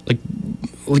 like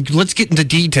let's get into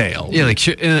detail. Yeah,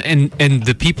 and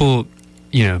the people,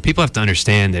 people have to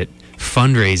understand that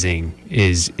fundraising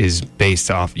is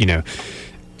based off,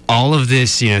 all of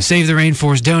this, save the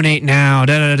rainforest, donate now,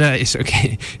 It's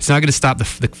okay. It's not going to stop the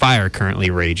fire currently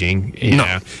raging,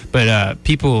 know. But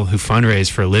people who fundraise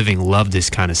for a living love this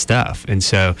kind of stuff, and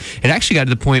so it actually got to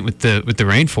the point with the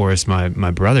rainforest.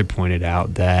 My brother pointed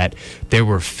out that there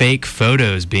were fake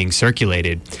photos being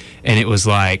circulated, and it was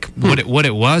like what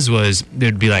it was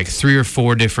there'd be like 3 or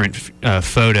 4 different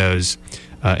photos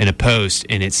in a post,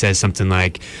 and it says something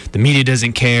like, the media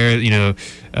doesn't care, the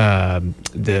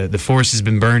forest has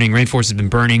been burning, rainforest has been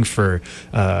burning for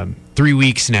 3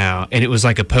 weeks now, and it was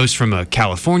like a post from a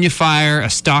California fire, a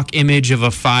stock image of a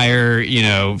fire,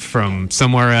 from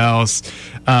somewhere else,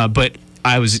 but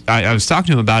I was talking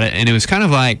to him about it, and it was kind of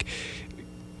like,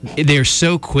 they're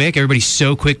so quick. Everybody's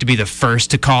so quick to be the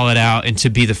first to call it out and to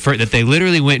be the first, that they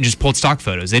literally went and just pulled stock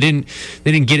photos. They didn't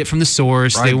get it from the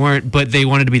source. Right. They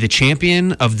wanted to be the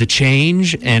champion of the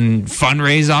change and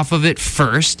fundraise off of it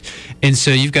first. And so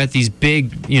you've got these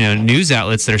big, news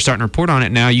outlets that are starting to report on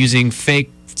it now using fake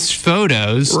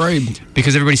photos, right?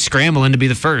 Because everybody's scrambling to be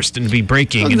the first and to be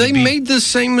breaking. They made the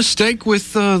same mistake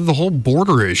with the whole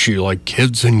border issue, like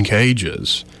kids in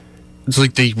cages. It's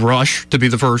like they rush to be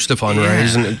the first to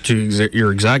fundraise, and to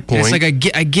your exact point. It's like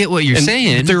I get what you're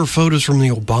saying. There are photos from the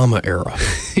Obama era.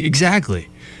 Exactly.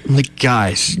 I'm like,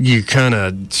 guys, you kind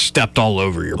of stepped all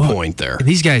over your point there.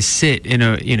 These guys sit in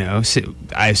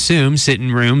I assume, sit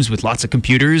in rooms with lots of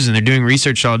computers, and they're doing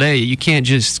research all day. You can't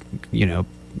just,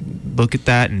 look at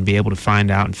that and be able to find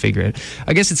out and figure it.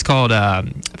 I guess it's called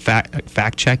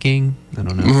fact checking. I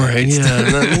don't know. Right?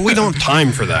 Yeah. We don't have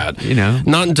time for that.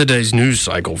 Not in today's news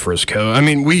cycle, Frisco. I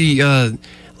mean, we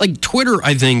like Twitter,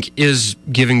 I think, is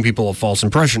giving people a false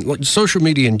impression. Like social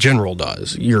media in general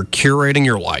does. You're curating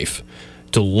your life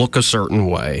to look a certain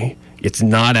way. It's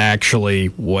not actually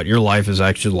what your life is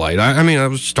actually like. I mean, I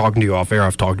was talking to you off air.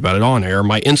 I've talked about it on air.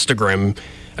 My Instagram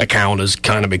account has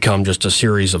kind of become just a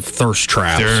series of thirst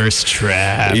traps. Yeah,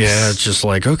 it's just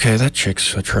like, okay, that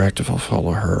chick's attractive, I'll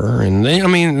follow her. And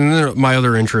my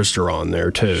other interests are on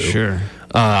there too. Sure.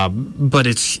 But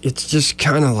it's just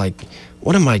kind of like,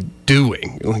 what am I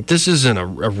doing? Like, this isn't a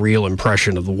real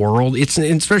impression of the world. It's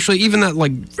especially even that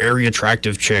like very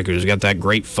attractive chick who's got that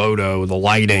great photo, the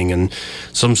lighting, and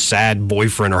some sad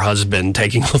boyfriend or husband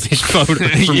taking all these photos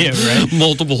from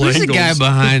multiple angles. There's a guy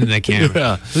behind the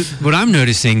camera. What I'm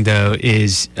noticing though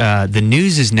is the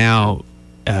news is now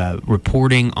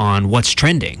reporting on what's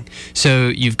trending. So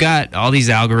you've got all these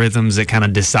algorithms that kind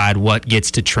of decide what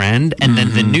gets to trend, and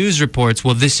then the news reports,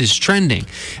 well, this is trending.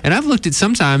 And I've looked at,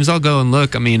 sometimes I'll go and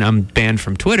look, I mean, I'm banned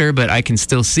from Twitter, but I can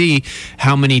still see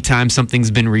how many times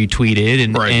something's been retweeted,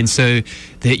 and so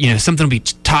that, something will be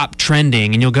top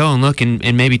trending, and you'll go and look,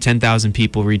 and maybe 10,000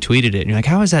 people retweeted it, and you're like,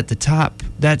 how is that the top?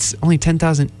 That's only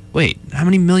 10,000. Wait, how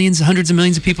many millions, hundreds of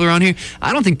millions of people are on here?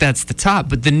 I don't think that's the top,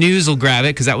 but the news will grab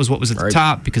it because that was what was at the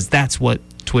top, because that's what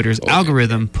Twitter's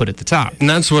algorithm put at the top. And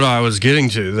that's what I was getting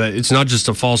to, that it's not just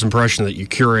a false impression that you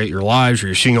curate your lives or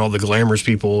you're seeing all the glamorous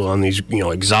people on these,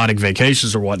 exotic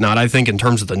vacations or whatnot. I think in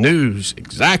terms of the news,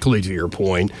 exactly to your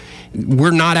point,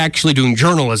 we're not actually doing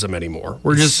journalism anymore.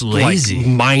 We're just lazy, like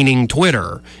mining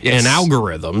Twitter and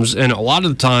algorithms, and a lot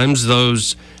of the times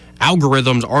those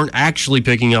algorithms aren't actually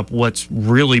picking up what's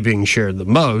really being shared the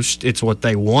most. It's what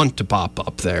they want to pop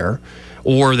up there.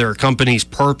 Or there are companies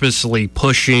purposely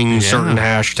pushing certain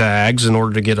hashtags in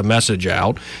order to get a message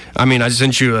out. I mean, I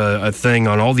sent you a thing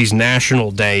on all these national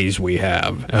days we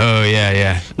have. Oh,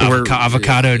 yeah.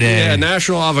 Avocado Day. Yeah,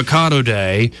 National Avocado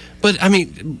Day. But, I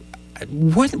mean,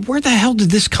 where the hell did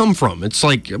this come from? It's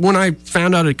like, when I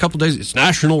found out a couple days, it's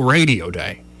National Radio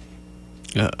Day.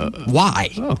 Why?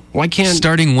 Why can't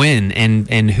starting when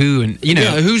and who and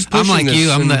who's pushing I'm like this?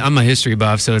 I'm a history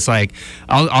buff, so it's like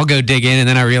I'll go dig in, and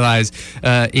then I realize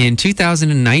in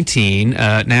 2019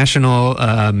 National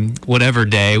whatever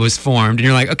day was formed, and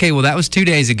you're like, okay, well that was 2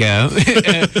 days ago,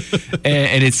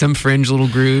 and it's some fringe little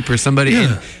group or somebody.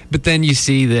 But then you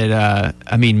see that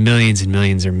millions and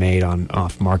millions are made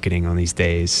off marketing on these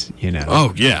days.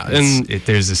 Oh yeah, and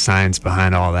there's a science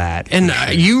behind all that. And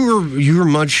you were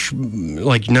much.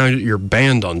 Like, now you're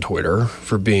banned on Twitter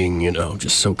for being,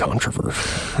 just so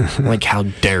controversial. Like, how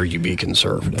dare you be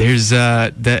conservative? There's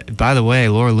by the way,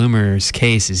 Laura Loomer's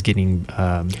case is getting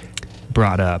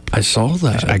brought up. I saw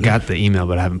that. I got the email,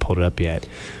 but I haven't pulled it up yet.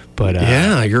 But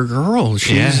your girl,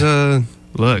 she's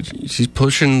look, she's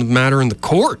pushing the matter in the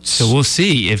courts. So we'll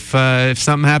see if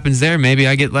something happens there. Maybe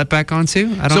I get let back on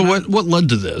too. I don't know. What led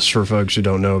to this for folks who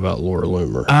don't know about Laura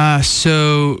Loomer?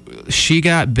 So she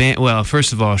got banned. Well,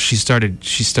 first of all, she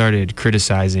started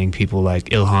criticizing people like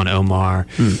Ilhan Omar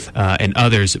and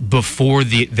others before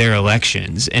their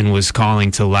elections, and was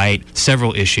calling to light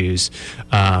several issues.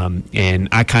 And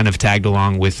I kind of tagged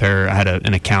along with her. I had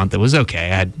an account that was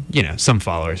okay. I had some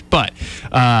followers, but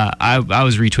I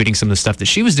was retweeting some of the stuff that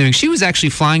she was doing. She was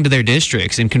actually flying to their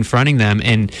districts and confronting them,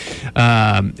 and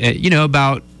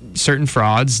about certain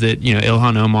frauds that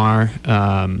Ilhan Omar,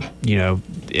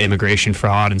 immigration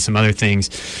fraud and some other things,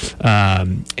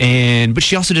 but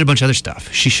she also did a bunch of other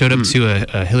stuff. She showed up to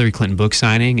a Hillary Clinton book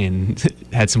signing and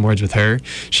had some words with her.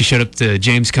 She showed up to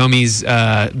James Comey's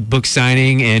book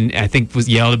signing and I think was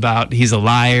yelled about he's a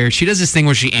liar. She does this thing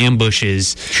where she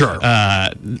ambushes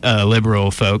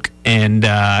liberal folk, and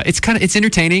it's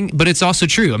entertaining, but it's also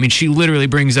true. I mean, she literally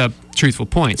brings up truthful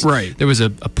points. Right. There was a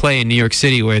play in New York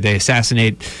City where they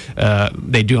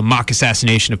do a mock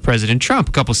assassination of President Trump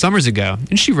a couple summers ago,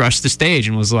 and she rushed the stage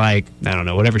and was like, I don't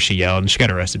know, whatever she yelled, and she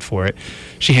got arrested for it.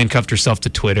 She handcuffed herself to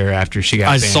Twitter after she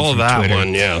got banned from Twitter. I saw that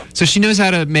one, yeah. So she knows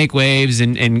how to make waves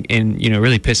and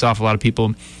really piss off a lot of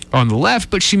people. on the left,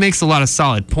 but she makes a lot of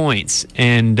solid points.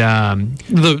 And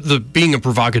the being a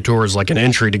provocateur is like an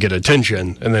entry to get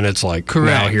attention, and then it's like,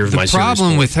 correct. Now here's my serious point. The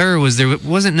problem with her was there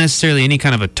wasn't necessarily any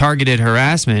kind of a targeted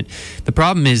harassment. The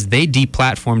problem is they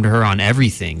deplatformed her on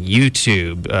everything: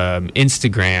 YouTube,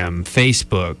 Instagram,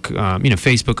 Facebook.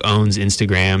 Facebook owns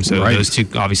Instagram, so those two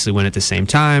obviously went at the same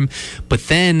time. But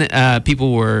then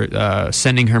people were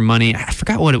sending her money. I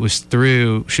forgot what it was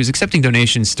through. She was accepting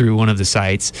donations through one of the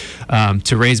sites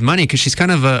to raise money, because she's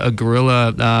kind of a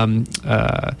guerrilla,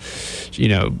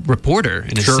 reporter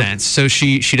in a sense. So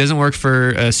she doesn't work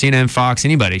for CNN, Fox,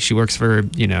 anybody. She works for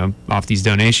off these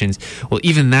donations. Well,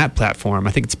 even that platform,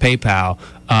 I think it's PayPal,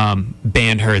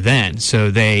 banned her then.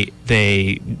 So they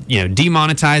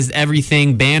demonetized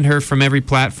everything, banned her from every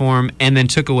platform, and then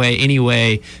took away any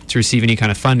way to receive any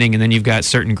kind of funding. And then you've got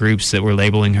certain groups that were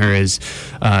labeling her as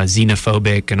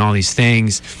xenophobic and all these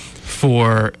things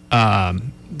for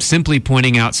simply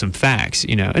pointing out some facts,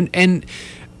 and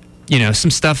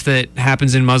some stuff that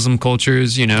happens in Muslim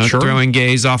cultures, throwing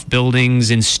gays off buildings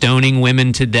and stoning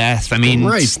women to death. I mean,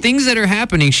 things that are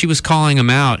happening, she was calling them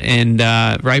out, and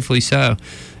rightfully so.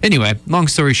 Anyway, long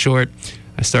story short,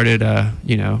 I started,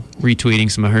 retweeting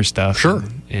some of her stuff. Sure.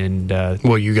 And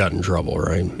well, you got in trouble,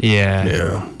 right?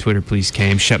 Yeah. Twitter police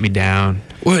came, shut me down.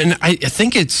 Well, and I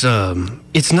think it's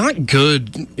not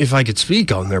good. If I could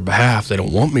speak on their behalf, they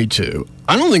don't want me to.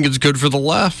 I don't think it's good for the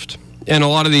left and a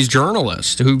lot of these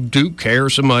journalists who do care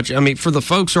so much. I mean, for the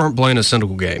folks who aren't playing a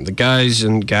cynical game, the guys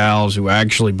and gals who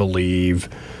actually believe,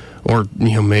 or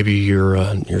maybe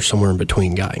you're somewhere in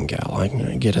between guy and gal. I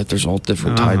get it. There's all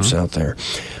different types out there.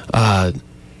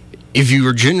 If you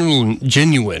are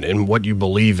genuine in what you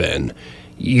believe in,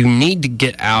 you need to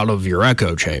get out of your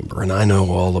echo chamber. And I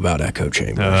know all about echo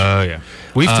chambers. Oh, yeah.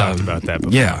 We've talked about that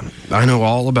before. Yeah, I know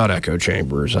all about echo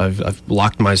chambers. I've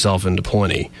locked myself into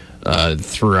plenty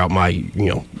throughout my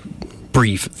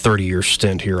brief 30-year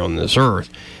stint here on this earth.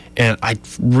 And I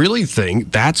really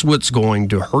think that's what's going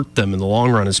to hurt them in the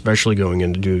long run, especially going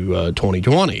into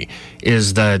 2020,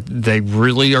 is that they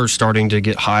really are starting to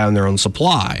get high on their own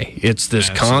supply. It's this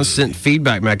constant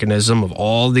feedback mechanism of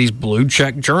all these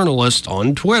blue-check journalists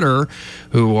on Twitter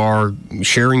who are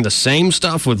sharing the same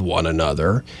stuff with one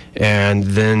another, and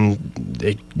then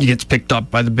it gets picked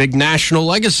up by the big national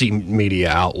legacy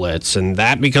media outlets, and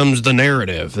that becomes the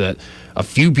narrative that a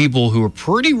few people who are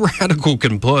pretty radical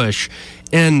can push.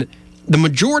 And the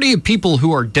majority of people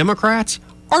who are Democrats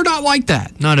are not like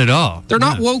that. Not at all. They're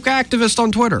not woke activists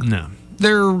on Twitter. No.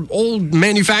 They're old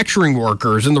manufacturing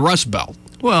workers in the Rust Belt.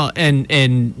 Well, and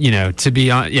to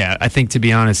be honest, I think to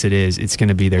be honest, it's going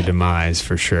to be their demise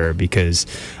for sure, because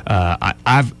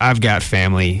I've got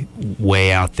family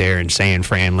way out there in San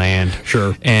Fran land.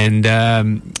 Sure. And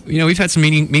we've had some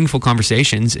meaningful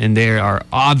conversations, and they are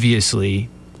obviously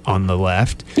on the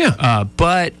left. Yeah.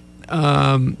 But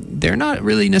they're not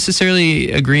really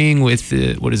necessarily agreeing with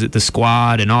the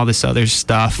squad and all this other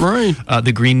stuff. Right.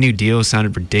 The Green New Deal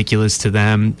sounded ridiculous to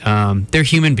them. They're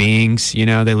human beings,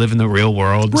 they live in the real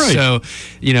world. Right. So,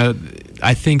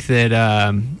 I think that,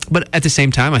 but at the same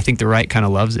time, I think the right kind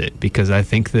of loves it, because I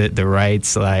think that the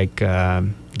right's like,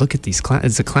 look at these clowns.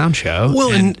 It's a clown show.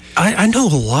 Well, and I know a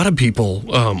lot of people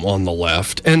on the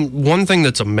left, and one thing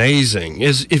that's amazing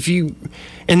is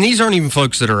and these aren't even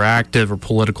folks that are active or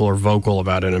political or vocal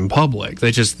about it in public.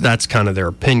 That's kind of their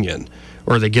opinion,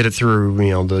 or they get it through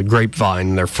the grapevine,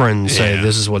 and their friends say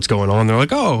this is what's going on. They're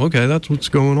like, oh, okay, that's what's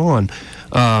going on.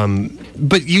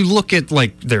 But you look at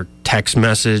like their text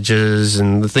messages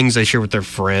and the things they share with their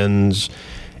friends.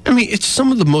 I mean, it's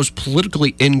some of the most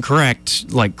politically incorrect,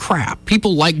 crap.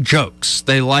 People like jokes.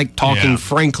 They like talking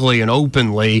frankly and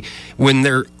openly when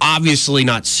they're obviously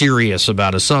not serious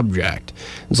about a subject.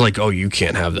 It's like, oh, you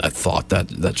can't have that thought.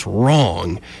 That's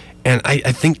wrong. And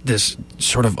I think this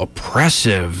sort of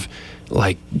oppressive,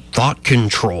 thought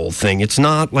control thing, it's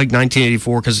not like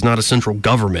 1984 because it's not a central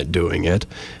government doing it.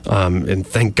 And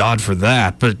thank God for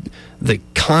that. But the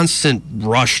constant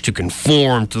rush to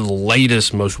conform to the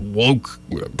latest, most woke,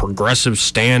 progressive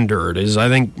standard is, I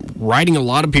think, writing a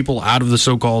lot of people out of the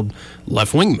so-called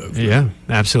left-wing movement. Yeah,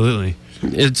 absolutely.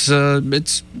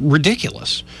 It's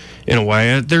ridiculous in a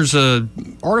way. There's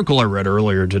an article I read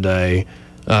earlier today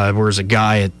where there's a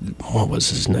guy what was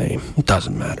his name? It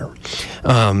doesn't matter.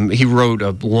 He wrote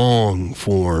a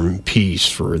long-form piece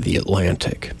for The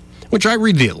Atlantic, which I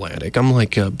read The Atlantic. I'm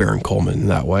like Baron Coleman in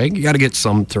that way. You got to get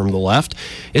some from the left.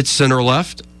 It's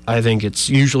center-left. I think it's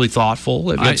usually thoughtful.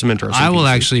 It gets some interesting I will pieces.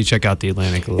 Actually check out The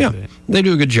Atlantic a little bit. They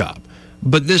do a good job.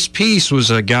 But this piece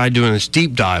was a guy doing this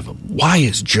deep dive of why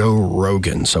is Joe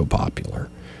Rogan so popular?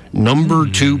 Number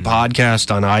 2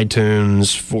 podcast on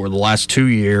iTunes for the last 2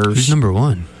 years. Who's number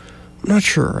 1? I'm not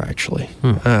sure, actually.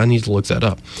 I need to look that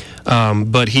up.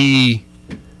 But he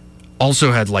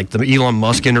also had like the Elon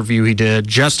Musk interview he did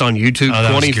just on YouTube.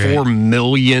 24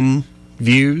 million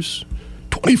views.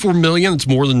 24 million. It's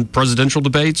more than presidential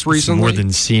debates recently. More than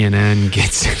CNN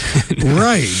gets.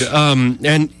 Right.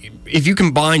 And if you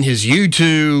combine his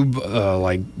YouTube,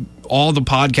 like all the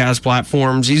podcast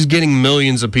platforms, he's getting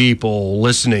millions of people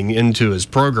listening into his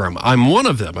program. I'm one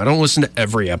of them. I don't listen to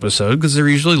every episode because they're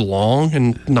usually long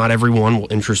and not everyone will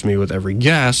interest me with every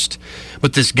guest.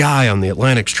 But this guy on The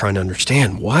Atlantic's trying to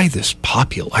understand why this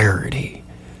popularity.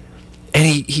 And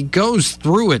he goes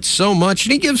through it so much,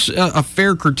 and he gives a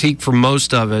fair critique for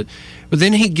most of it. But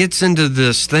then he gets into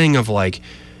this thing of like,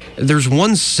 there's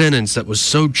one sentence that was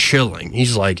so chilling.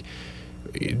 He's like,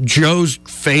 Joe's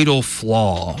fatal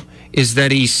flaw is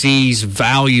that he sees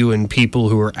value in people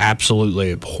who are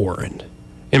absolutely abhorrent.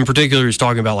 In particular, he's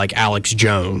talking about like Alex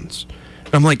Jones.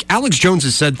 And I'm like, Alex Jones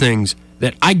has said things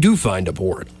that I do find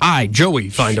abhorrent. Joey,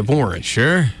 find abhorrent.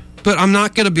 Sure. But I'm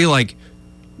not going to be like,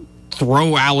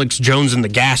 throw Alex Jones in the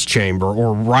gas chamber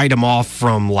or write him off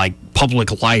from like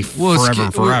public life forever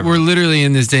and forever. We're literally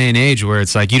in this day and age where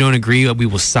it's like, you don't agree, we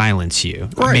will silence you.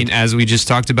 Right. I mean, as we just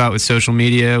talked about with social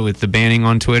media, with the banning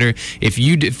on Twitter,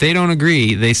 if they don't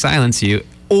agree, they silence you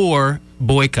or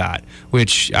boycott,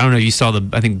 which I don't know, you saw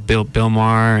I think Bill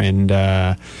Maher and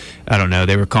I don't know,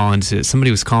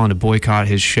 somebody was calling to boycott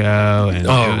his show. And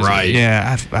right.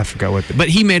 Yeah, I forgot what, but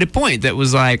he made a point that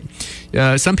was like,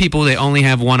 some people, they only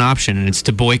have one option, and it's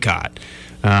to boycott.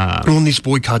 Well, these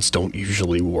boycotts don't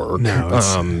usually work. No,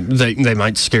 they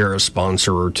might scare a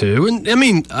sponsor or two. And I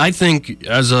mean, I think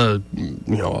as a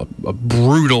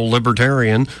brutal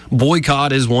libertarian,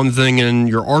 boycott is one thing in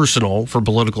your arsenal for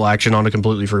political action on a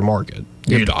completely free market.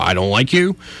 Yep. I don't like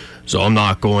you, so I'm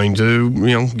not going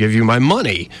to give you my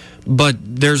money. But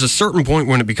there's a certain point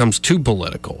when it becomes too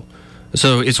political.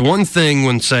 So it's one thing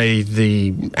when, say,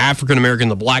 the African-American,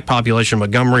 the black population of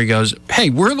Montgomery goes, hey,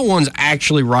 we're the ones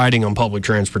actually riding on public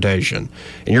transportation,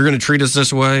 and you're going to treat us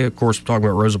this way? Of course, we're talking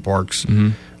about Rosa Parks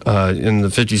in the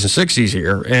 50s and 60s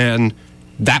here, and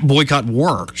that boycott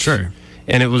worked. Sure.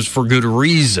 And it was for good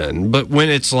reason. But when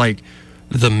it's like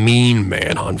the mean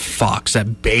man on Fox,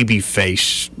 that baby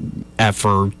face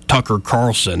effer Tucker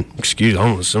Carlson, I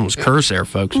almost curse there,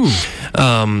 folks.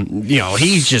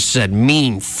 He's just said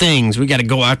mean things. We got to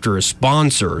go after his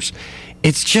sponsors.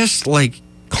 It's just like,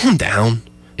 calm down,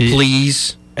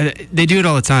 please. They do it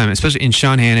all the time, especially in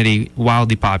Sean Hannity,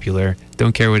 wildly popular.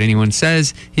 Don't care what anyone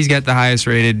says. He's got the highest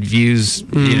rated views,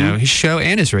 his show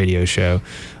and his radio show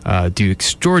do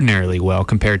extraordinarily well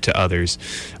compared to others.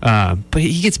 But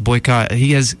he gets boycotted.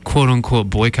 He has, quote unquote,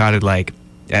 boycotted like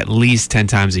at least 10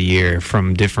 times a year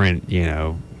from different,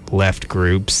 left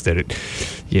groups that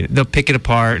they'll pick it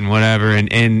apart and whatever.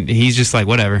 And he's just like,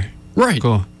 whatever. Right.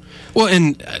 Cool. Well,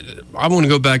 and I want to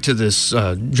go back to this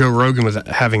Joe Rogan with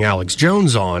having Alex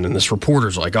Jones on, and this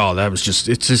reporter's like, it's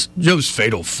just Joe's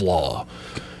fatal flaw.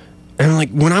 And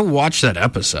like, when I watched that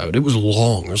episode, it was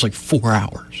long. It was like 4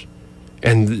 hours.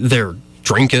 And they're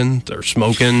drinking, they're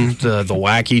smoking the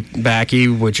wacky backy,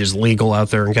 which is legal out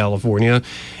there in California.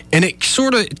 And it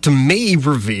sort of, to me,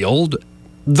 revealed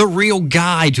the real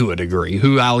guy to a degree,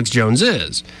 who Alex Jones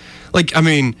is. Like, I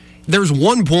mean, there's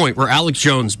one point where Alex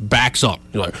Jones backs up.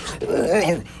 He's like,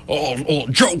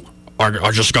 Joe,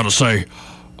 I just got to say,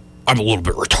 I'm a little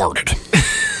bit retarded.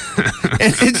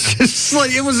 And it's just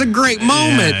like, it was a great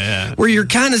moment where you're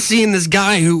kind of seeing this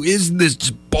guy who is this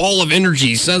ball of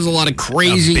energy, says a lot of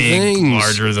crazy things.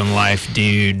 Larger than life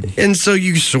dude. And so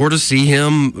you sort of see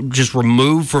him just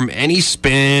removed from any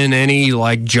spin, any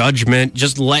like judgment,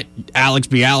 just let Alex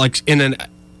be Alex in an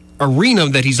arena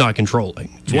that he's not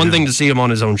controlling. It's one thing to see him on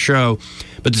his own show,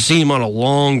 but to see him on a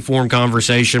long-form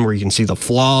conversation where you can see the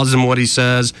flaws in what he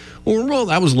says, well,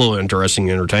 that was a little interesting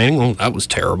and entertaining. Well, that was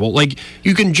terrible. Like,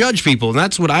 you can judge people, and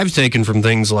that's what I've taken from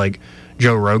things like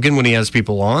Joe Rogan when he has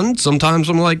people on. Sometimes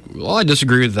I'm like, well, I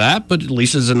disagree with that, but at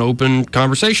least it's an open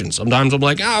conversation. Sometimes I'm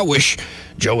like, I wish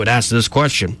Joe would ask this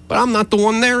question, but I'm not the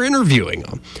one there interviewing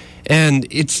him. And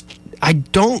I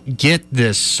don't get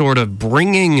this sort of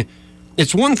bringing...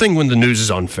 It's one thing when the news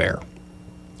is unfair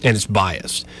and it's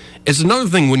biased. It's another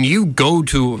thing when you go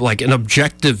to like an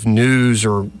objective news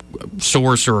or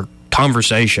source or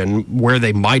conversation where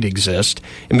they might exist,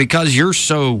 and because you're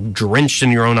so drenched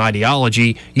in your own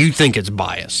ideology, you think it's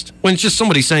biased when it's just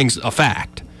somebody saying a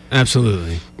fact.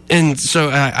 Absolutely. And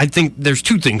so I think there's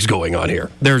two things going on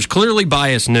here. There's clearly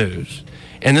biased news,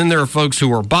 and then there are folks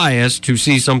who are biased who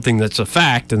see something that's a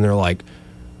fact and they're like,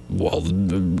 well,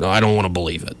 I don't want to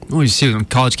believe it. Well, you see on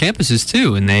college campuses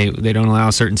too, and they don't allow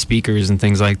certain speakers and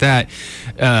things like that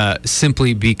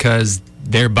simply because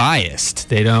they're biased.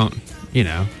 They don't,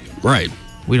 Right.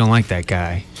 We don't like that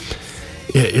guy.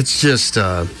 Yeah, it's just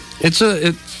it's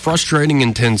a frustrating,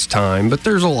 intense time, but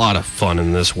there's a lot of fun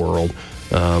in this world.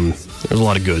 There's a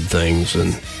lot of good things,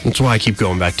 and that's why I keep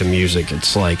going back to music.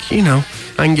 It's like, I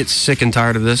can get sick and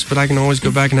tired of this, but I can always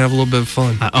go back and have a little bit of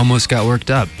fun. I almost got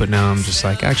worked up, but now I'm just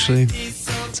like, actually,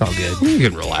 it's all good. You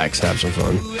can relax, have some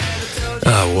fun.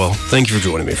 Well, thank you for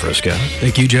joining me, Frisco.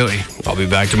 Thank you, Joey. I'll be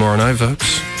back tomorrow night,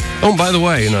 folks. Oh, and by the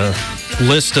way, in a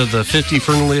list of the 50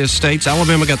 friendliest states,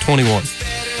 Alabama got 21.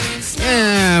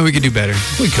 Yeah, we could do better.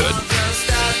 We could.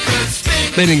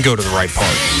 They didn't go to the right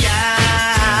parts.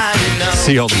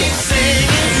 See y'all tomorrow.